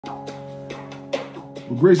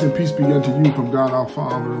Well, grace and peace be unto you from God our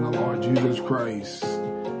Father and the Lord Jesus Christ.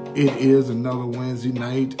 It is another Wednesday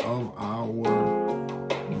night of our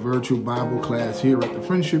virtual Bible class here at the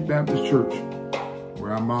Friendship Baptist Church,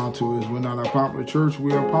 where our motto is, we're not a popular church,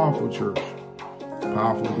 we're a powerful church.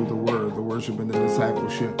 Powerful through the word, the worship, and the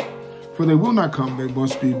discipleship. For they will not come, they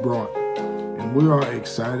must be brought. And we are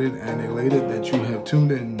excited and elated that you have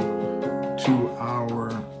tuned in to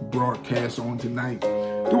our broadcast on tonight.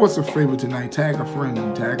 Do us a favor tonight. Tag a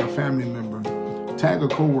friend, tag a family member, tag a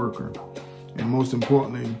co-worker. And most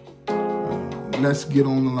importantly, let's get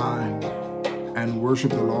on the line and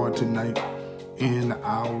worship the Lord tonight in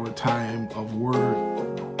our time of word.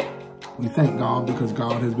 We thank God because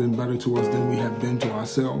God has been better to us than we have been to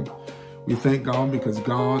ourselves. We thank God because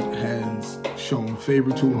God has shown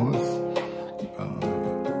favor to us.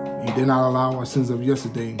 He did not allow our sins of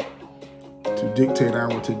yesterday to dictate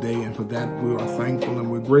our today, and for that we are thankful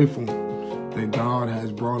and we're grateful that God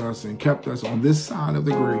has brought us and kept us on this side of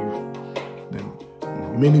the grave.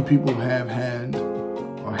 That many people have had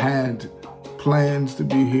or had plans to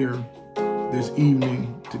be here this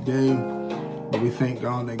evening, today, but we thank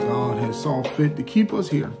God that God has saw fit to keep us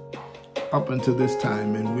here up until this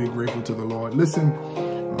time, and we're grateful to the Lord. Listen,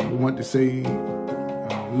 we want to say,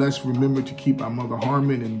 let's remember to keep our Mother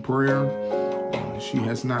Harmon in prayer. She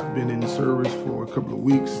has not been in service for a couple of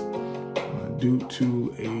weeks due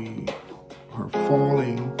to her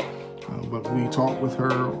falling, but we talked with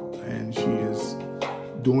her and she is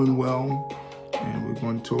doing well, and we're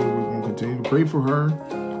going to continue to pray for her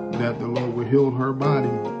that the Lord will heal her body.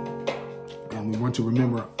 And we want to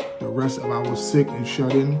remember the rest of our sick and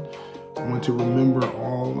shut in. We want to remember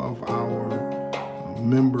all of our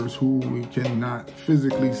members who we cannot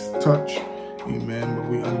physically touch. Amen. But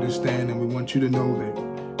we understand, and we want you to know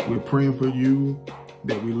that we're praying for you,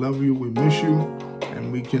 that we love you, we miss you,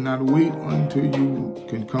 and we cannot wait until you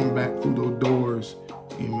can come back through those doors.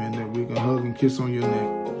 Amen. That we can hug and kiss on your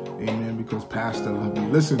neck. Amen. Because Pastor loves you.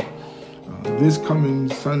 Listen, this coming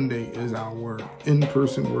Sunday is our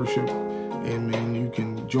in-person worship. Amen. You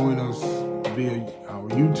can join us via our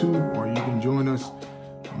YouTube, or you can join us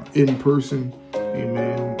in person.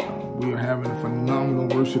 Amen. We are having a phenomenal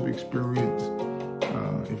worship experience.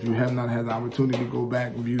 If you have not had the opportunity to go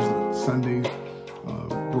back and view Sunday's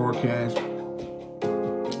broadcast,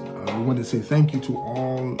 we want to say thank you to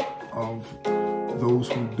all of those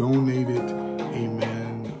who donated,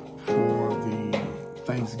 amen, for the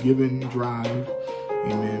Thanksgiving drive.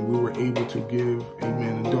 Amen. We were able to give,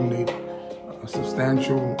 amen, and donate a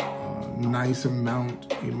substantial, nice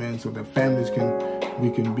amount, amen, so that we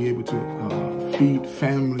can be able to feed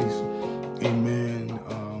families, amen.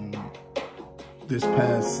 This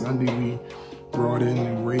past Sunday, we brought in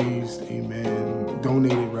and raised, amen,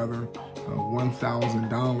 donated rather,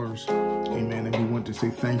 $1,000, amen. And we want to say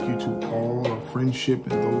thank you to all of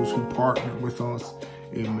Friendship and those who partnered with us,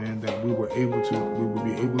 amen, that we will be able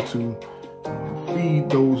to feed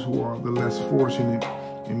those who are the less fortunate,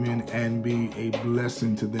 amen, and be a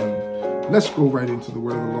blessing to them. Let's go right into the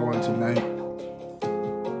word of the Lord tonight.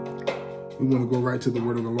 We want to go right to the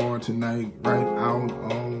word of the Lord tonight, right out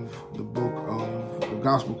of the book of the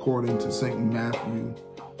Gospel according to St. Matthew,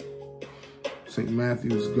 St.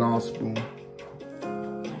 Matthew's Gospel,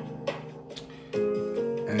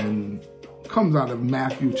 and comes out of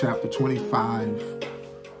Matthew chapter 25,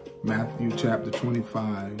 Matthew chapter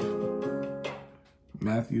 25,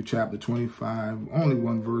 Matthew chapter 25, only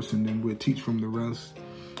one verse, and then we'll teach from the rest.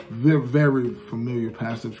 Very, very familiar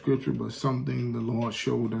passage of scripture, but something the Lord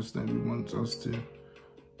showed us that He wants us to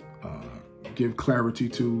give clarity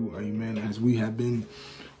to, amen, as we have been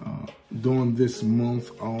during this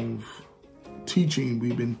month of teaching.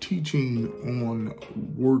 We've been teaching on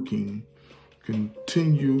working.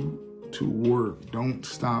 Continue to work. Don't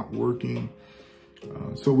stop working.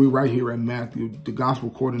 So we're right here at Matthew, the Gospel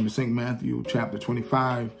according to St. Matthew, chapter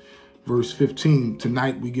 25, verse 15.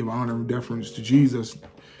 Tonight we give honor and deference to Jesus.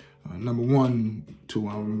 Number one, to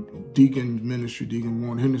our deacon ministry, Deacon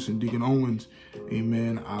Warren Henderson, Deacon Owens,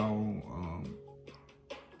 amen, our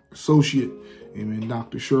associate, amen,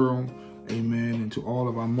 Dr. Cheryl, amen, and to all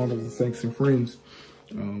of our mothers and saints and friends,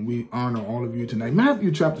 we honor all of you tonight.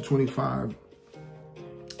 Matthew chapter 25,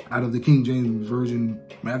 out of the King James Version,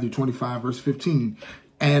 Matthew 25, verse 15.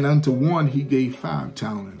 And unto one he gave 5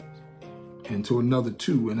 talents, and to another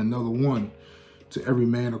 2, and another 1, to every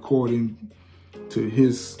man according to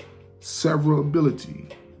his several ability,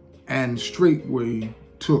 and straightway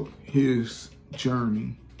took his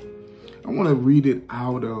journey. I want to read it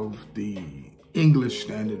out of the English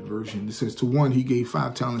Standard Version. It says, to one he gave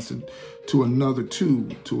 5 talents, and to another 2,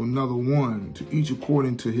 to another 1, to each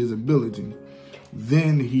according to his ability,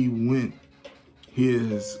 Then he went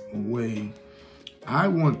his way. I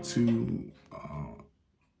want to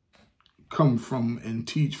come from and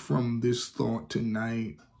teach from this thought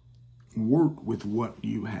tonight. Work with what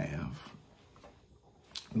you have.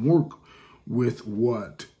 Work with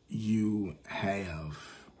what you have.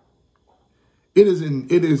 It is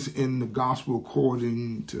in the gospel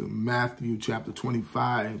according to Matthew chapter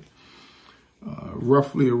 25,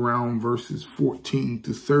 roughly around verses 14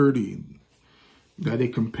 to 30, that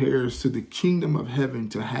it compares to the kingdom of heaven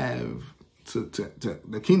to have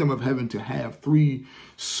the kingdom of heaven to have three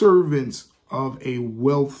servants of a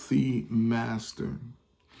wealthy master.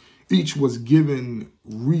 Each was given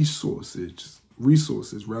resources,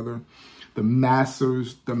 the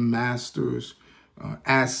master's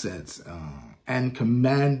assets, and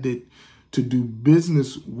commanded to do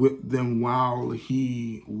business with them while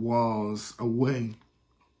he was away.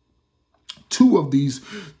 Two of these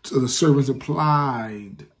servants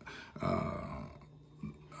applied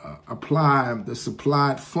the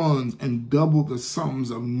supplied funds and doubled the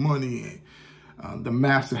sums of money the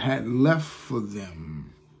master had left for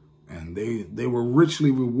them. And they were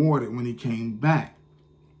richly rewarded when he came back.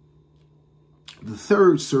 The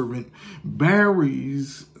third servant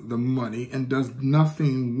buries the money and does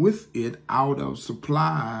nothing with it out of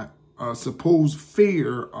supposed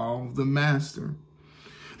fear of the master.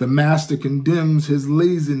 The master condemns his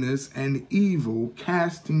laziness and evil,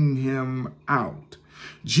 casting him out.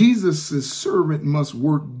 Jesus' servant must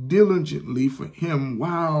work diligently for him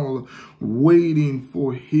while waiting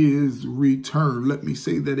for his return. Let me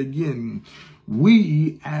say that again.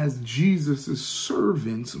 We, as Jesus'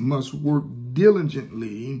 servants, must work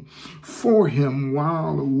diligently for him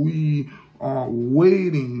while we are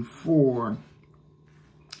waiting for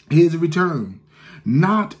his return.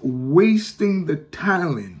 Not wasting the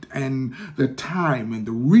talent and the time and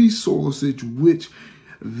the resources which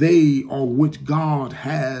God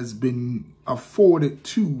has been afforded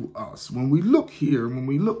to us. When we look here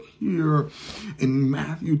in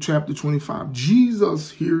Matthew chapter 25,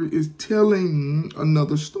 Jesus here is telling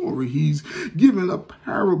another story. He's giving a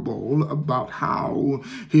parable about how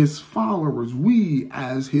his followers, we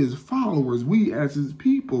as his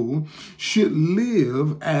people, should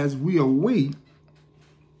live as we await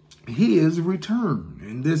his return.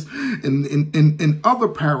 And this in other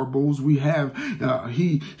parables we have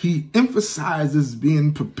he emphasizes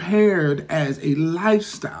being prepared as a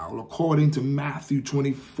lifestyle according to Matthew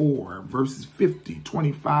 24 verses 50,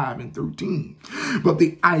 25 and 13. But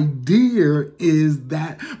the idea is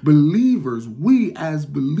that we as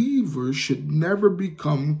believers should never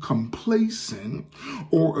become complacent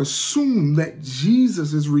or assume that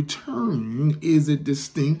Jesus' return is a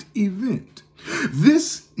distinct event.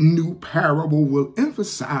 This new parable will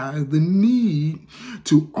emphasize the need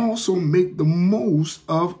to also make the most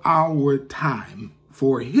of our time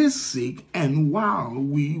for his sake and while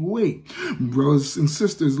we wait. Brothers and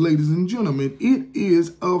sisters, ladies and gentlemen, it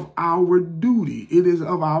is of our duty, it is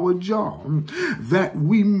of our job that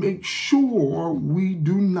we make sure we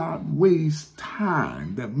do not waste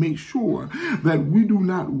time, that make sure that we do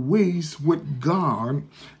not waste what God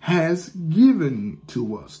has given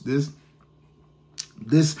to us.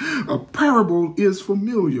 This parable is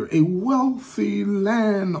familiar. A wealthy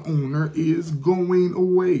landowner is going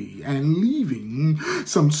away and leaving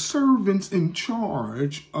some servants in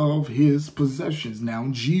charge of his possessions. Now,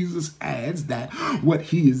 Jesus adds that what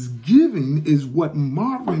he is giving is what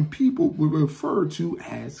modern people would refer to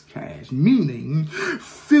as cash, meaning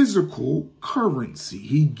physical currency.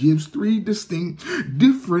 He gives three distinct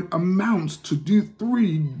different amounts to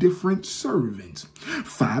three different servants.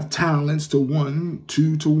 5 talents to one,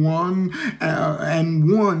 2 to one,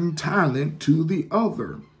 and 1 talent to the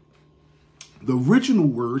other. The original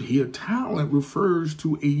word here, talent, refers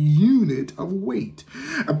to a unit of weight,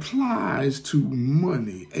 applies to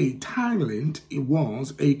money. A talent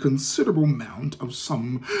was a considerable amount of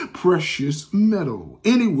some precious metal,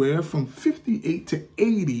 anywhere from 58 to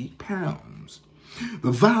 80 pounds.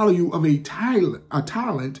 The value of a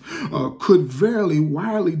talent could vary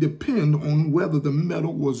widely depend on whether the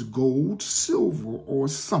metal was gold, silver, or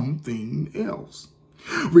something else.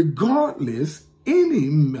 Regardless, any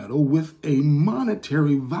metal with a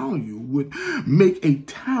monetary value would make a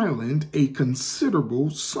talent a considerable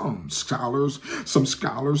sum. Some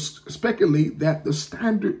scholars speculate that the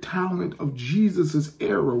standard talent of Jesus's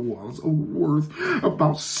era was worth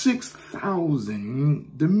about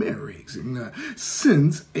 6,000 denarii,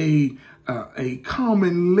 since a a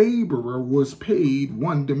common laborer was paid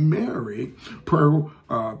 1 denarii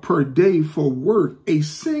per day for work. A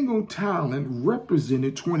single talent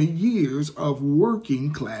represented 20 years of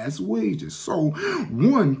working class wages. So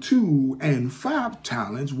 1, 2, and 5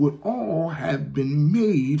 talents would all have been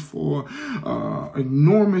made for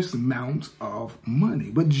enormous amounts of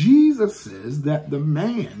money. But Jesus says that the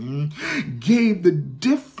man gave the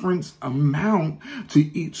difference amount to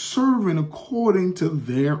each servant according to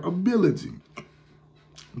their ability.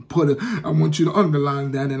 I want you to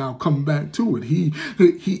underline that, and I'll come back to it. He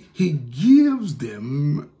gives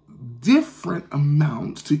them different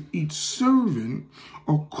amounts to each servant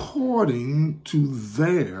according to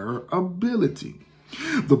their ability.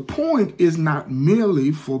 The point is not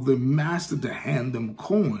merely for the master to hand them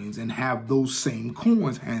coins and have those same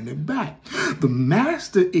coins handed back. The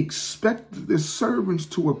master expected the servants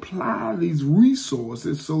to apply these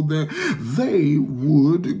resources so that they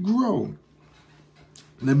would grow.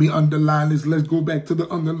 Let me underline this. Let's go back to the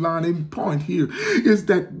underlining point here, is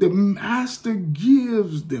that the master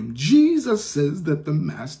gives them. Jesus says that the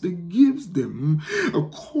master gives them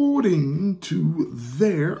according to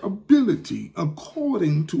their ability,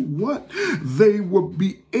 according to what they will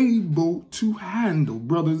be able to handle.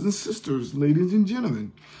 Brothers and sisters, ladies and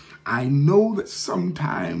gentlemen, I know that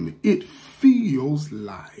sometimes it feels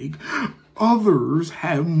like others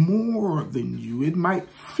have more than you. It might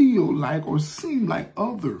feel like or seem like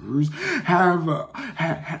others have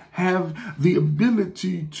the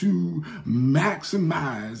ability to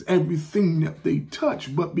maximize everything that they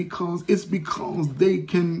touch, but because they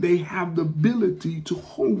have the ability to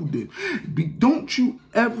hold it. Don't you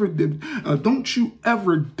ever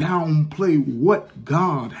downplay what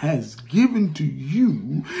God has given to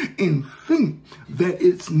you and think that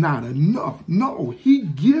it's not enough. No, he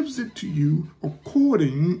gives it to you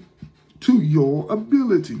according to your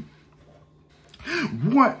ability,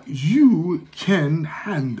 what you can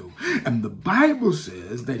handle. And the Bible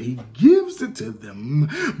says that he gives it to them,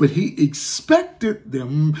 but he expected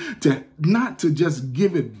them to not to just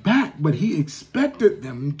give it back, but he expected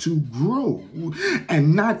them to grow,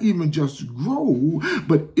 and not even just grow,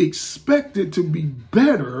 but expected to be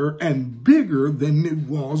better and bigger than it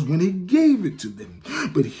was when he gave it to them.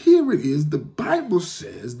 But here it is, the Bible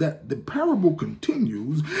says that the parable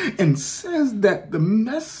continues and says that the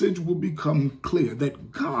message will become clear,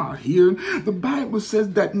 that God here, the Bible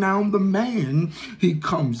says that now the man, he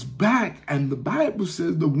comes back, and the Bible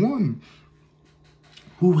says the one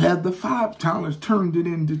who had the 5 talents turned it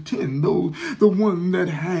into 10. The one that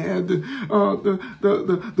had the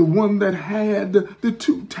one that had the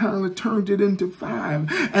 2 talents turned it into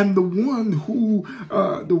 5, and the one who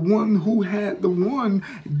had the 1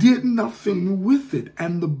 did nothing with it.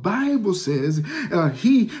 And the Bible says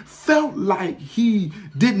he felt like he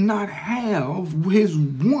did not have, his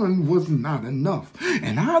 1 was not enough.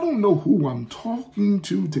 And I don't know who I'm talking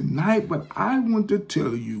to tonight, but I want to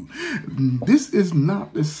tell you, this is not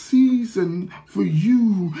the season for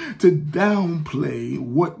you to downplay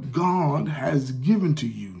what God has given to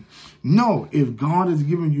you. No, if God has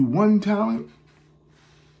given you 1 talent,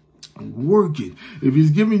 work it. If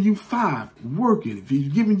he's giving you 5, work it. If he's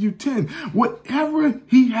giving you 10, whatever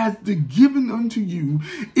he has given unto you,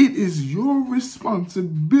 it is your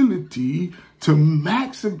responsibility to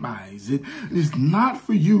maximize it. It's not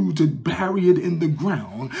for you to bury it in the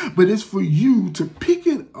ground, but it's for you to pick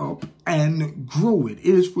it up and grow it. It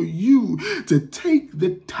is for you to take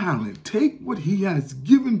the talent, take what he has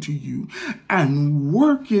given to you, and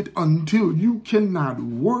work it until you cannot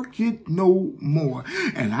work it no more.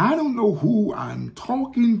 And I don't know who I'm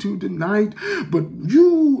talking to tonight, but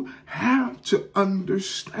you have to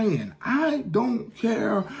understand, I don't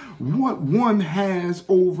care what one has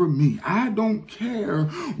over me. I don't care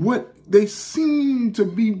what they seem to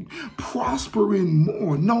be prospering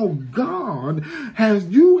more. No, God has,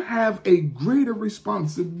 you have a greater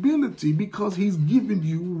responsibility because he's given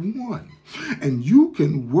you 1. And you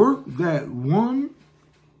can work that 1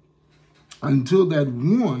 until that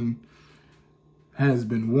 1 has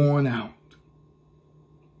been worn out.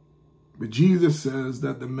 But Jesus says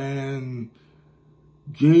that the man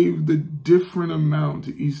gave the different amount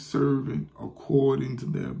to each servant according to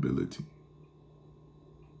their ability.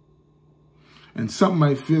 And some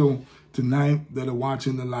might feel tonight that are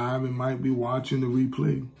watching the live and might be watching the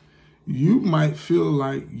replay, you might feel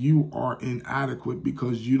like you are inadequate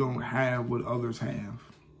because you don't have what others have.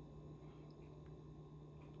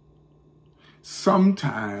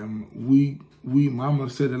 Sometimes Mama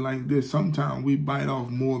said it like this, sometimes we bite off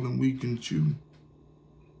more than we can chew.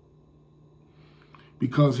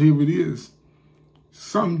 Because here it is,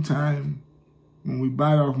 sometimes when we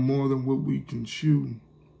bite off more than what we can chew,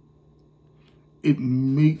 it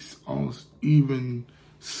makes us even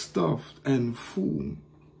stuffed and full,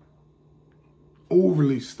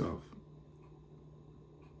 overly stuffed,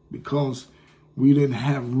 because we didn't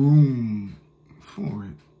have room for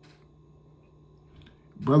it.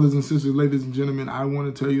 Brothers and sisters, ladies and gentlemen, I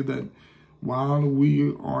want to tell you that while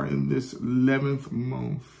we are in this 11th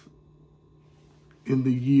month in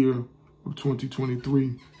the year of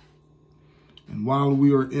 2023, and while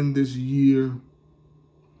we are in this year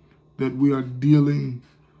that we are dealing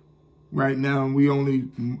right now, we only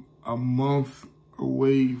a month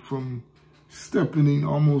away from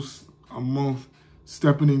almost a month,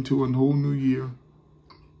 stepping into a whole new year.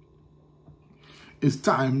 It's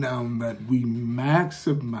time now that we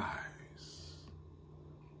maximize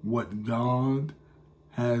what God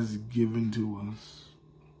has given to us.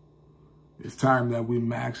 It's time that we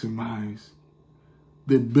maximize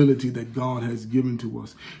the ability that God has given to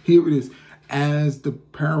us. Here it is. As the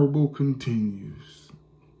parable continues,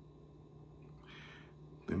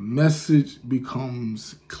 the message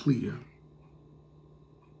becomes clear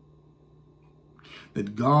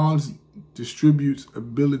that God distributes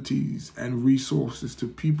abilities and resources to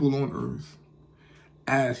people on earth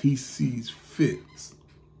as he sees fit,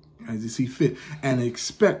 and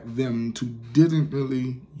expect them to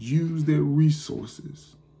diligently use their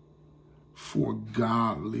resources for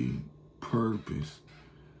godly purpose.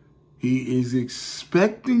 He is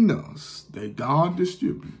expecting us that God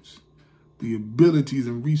distributes the abilities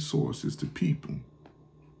and resources to people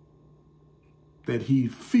that he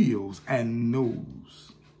feels and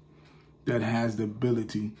knows that has the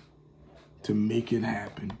ability to make it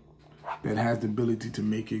happen, that has the ability to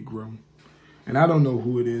make it grow. And I don't know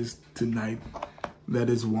who it is tonight that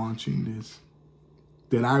is watching this,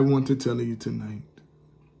 that I want to tell you tonight,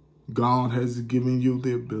 God has given you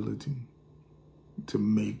the ability to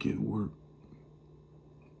make it work.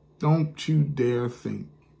 Don't you dare think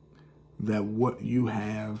that what you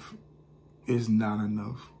have is not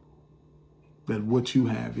enough, that what you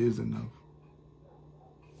have is enough.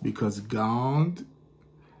 Because God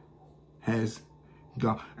has,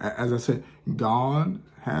 as I said, God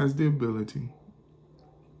has the ability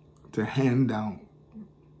to hand out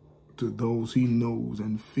to those he knows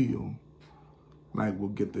and feel like will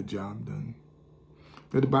get the job done.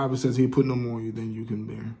 That the Bible says he put no more on you than you can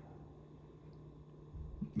bear.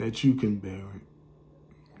 That you can bear it.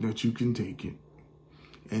 That you can take it.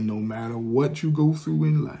 And no matter what you go through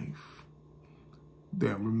in life,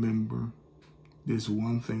 that remember this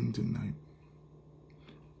one thing tonight.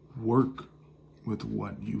 Work with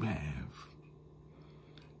what you have.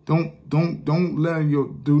 Do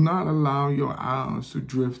not allow your eyes to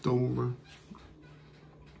drift over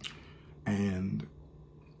and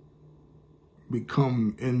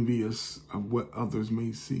become envious of what others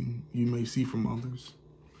may see. You may see from others.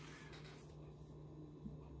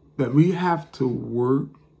 That we have to work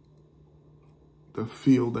the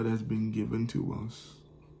field that has been given to us.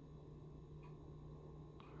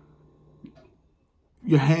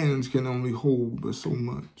 Your hands can only hold but so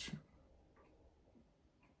much.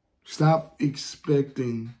 Stop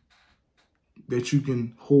expecting that you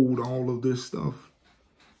can hold all of this stuff,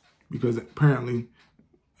 because apparently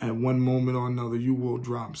at one moment or another you will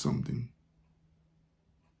drop something.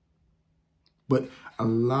 But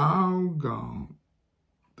allow God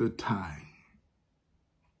the time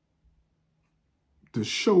to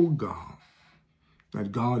show God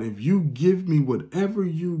that, God, if you give me whatever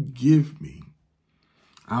you give me,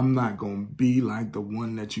 I'm not going to be like the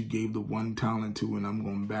one that you gave the one talent to and I'm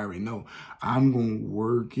going to bury. No, I'm going to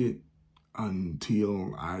work it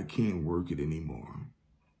until I can't work it anymore.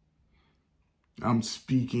 I'm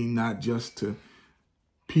speaking not just to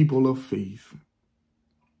people of faith,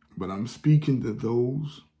 but I'm speaking to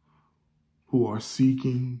those who are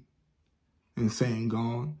seeking and saying,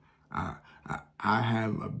 God, I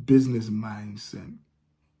have a business mindset.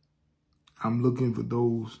 I'm looking for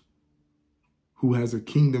those who has a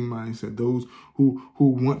kingdom mindset, those who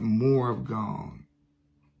want more of God.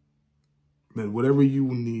 That whatever you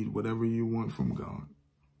need, whatever you want from God,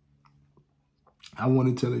 I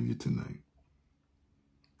want to tell you tonight,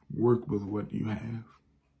 work with what you have.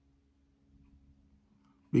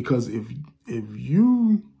 Because if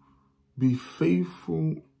you be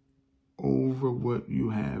faithful over what you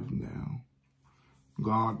have now,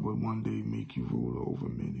 God will one day make you ruler over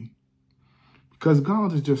many. Because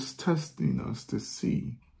God is just testing us to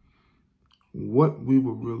see what we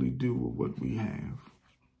will really do with what we have.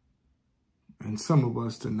 And some of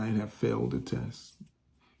us tonight have failed the test.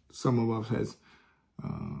 Some of us has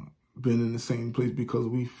been in the same place because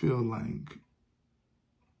we feel like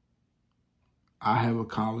I have a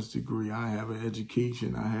college degree. I have an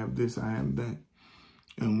education. I have this. I have that.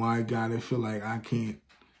 And why, God, I feel like I can't,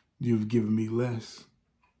 you've given me less.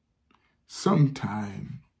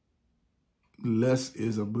 Sometimes less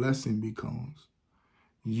is a blessing because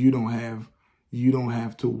you don't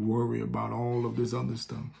have to worry about all of this other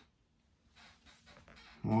stuff.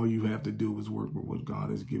 All you have to do is work with what God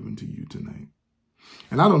has given to you tonight.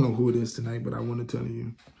 And I don't know who it is tonight, but I want to tell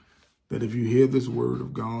you that if you hear this word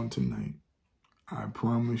of God tonight, I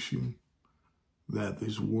promise you that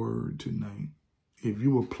this word tonight, if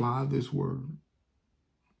you apply this word,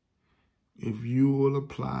 if you will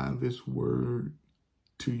apply this word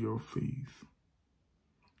to your faith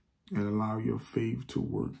and allow your faith to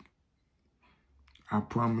work, I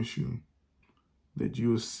promise you that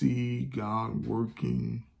you'll see God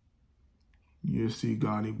working. You'll see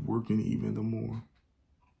God working even the more.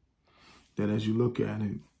 That as you look at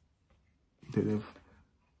it, that if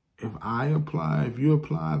you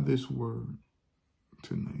apply this word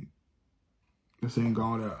tonight, I'm saying,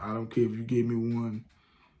 God, I don't care if you gave me 1.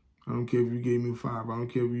 I don't care if you gave me 5. I don't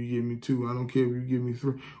care if you gave me 2. I don't care if you give me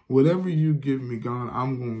 3. Whatever you give me, God,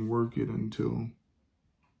 I'm going to work it until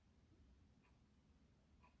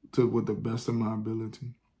with the best of my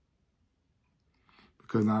ability.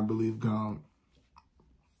 Because I believe God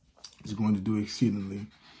is going to do exceedingly,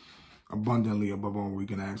 abundantly above all we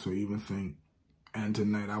can ask or even think. And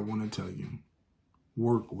tonight I want to tell you,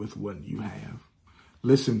 work with what you have.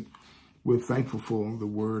 Listen, we're thankful for the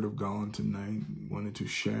word of God tonight. Wanted to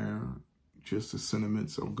share just the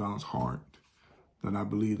sentiments of God's heart that I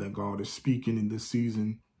believe that God is speaking in this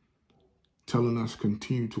season, telling us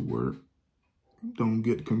continue to work. Don't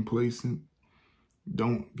get complacent.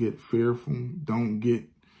 Don't get fearful. Don't get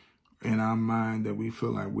in our mind that we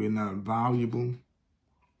feel like we're not valuable.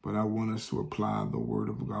 But I want us to apply the word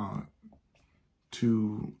of God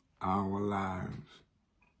to our lives,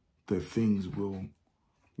 that things will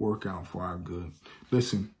work out for our good.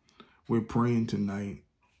 Listen, we're praying tonight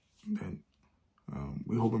that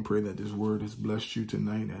we hope and pray that this word has blessed you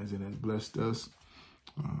tonight as it has blessed us.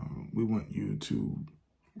 We want you to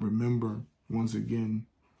remember, once again,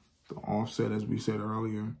 the offset, as we said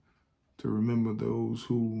earlier, to remember those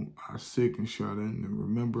who are sick and shut in, and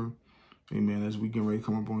remember, amen, as we get ready to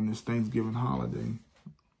come up on this Thanksgiving holiday,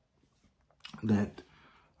 that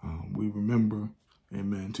we remember,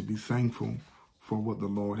 amen, to be thankful for what the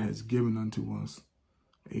Lord has given unto us.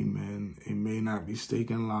 Amen. It may not be steak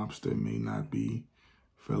and lobster. It may not be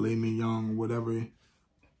filet mignon or whatever.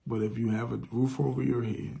 But if you have a roof over your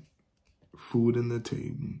head, food on the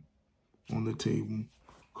table,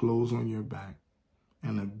 clothes on your back,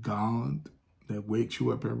 and a God that wakes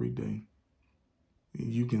you up every day,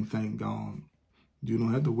 you can thank God. You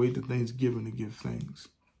don't have to wait to Thanksgiving to give thanks,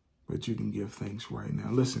 but you can give thanks right now.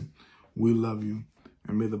 Listen, we love you,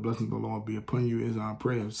 and may the blessing of the Lord be upon you is our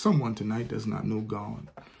prayer. Someone tonight does not know God,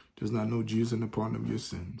 does not know Jesus and the pardon of your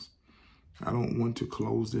sins. I don't want to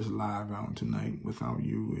close this live out tonight without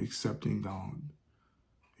you accepting God.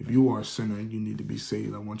 If you are a sinner and you need to be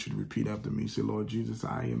saved, I want you to repeat after me. Say, Lord Jesus,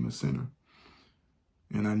 I am a sinner,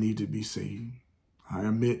 and I need to be saved. I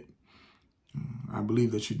admit, I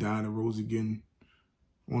believe that you died and rose again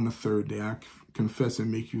on the 3rd day. I confess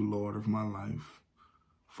and make you Lord of my life.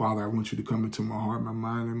 Father, I want you to come into my heart, my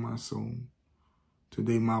mind, and my soul.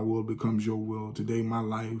 Today, my will becomes your will. Today, my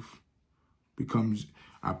life becomes,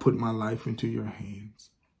 I put my life into your hands.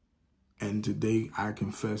 And today, I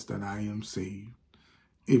confess that I am saved.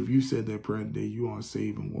 If you said that prayer today, you are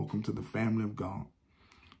saved and welcome to the family of God.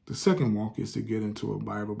 The second walk is to get into a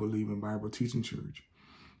Bible-believing, Bible-teaching church.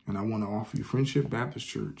 And I want to offer you Friendship Baptist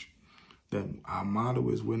Church. That our motto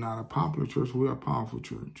is, we're not a popular church, we're a powerful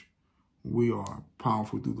church. We are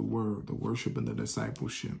powerful through the word, the worship, and the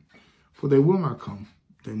discipleship. For they will not come,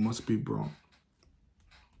 they must be brought.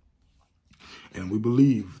 And we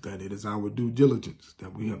believe that it is our due diligence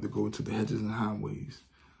that we have to go into the hedges and highways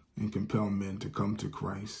and compel men to come to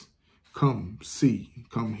Christ. Come see,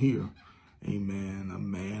 come hear, amen, a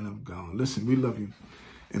man of God. Listen, we love you,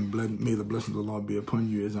 and may the blessing of the Lord be upon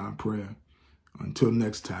you is our prayer. Until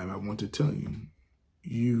next time, I want to tell you,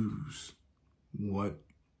 use what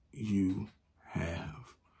you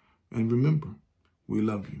have. And remember, we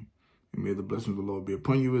love you. And may the blessing of the Lord be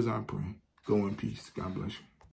upon you as I pray. Go in peace. God bless you.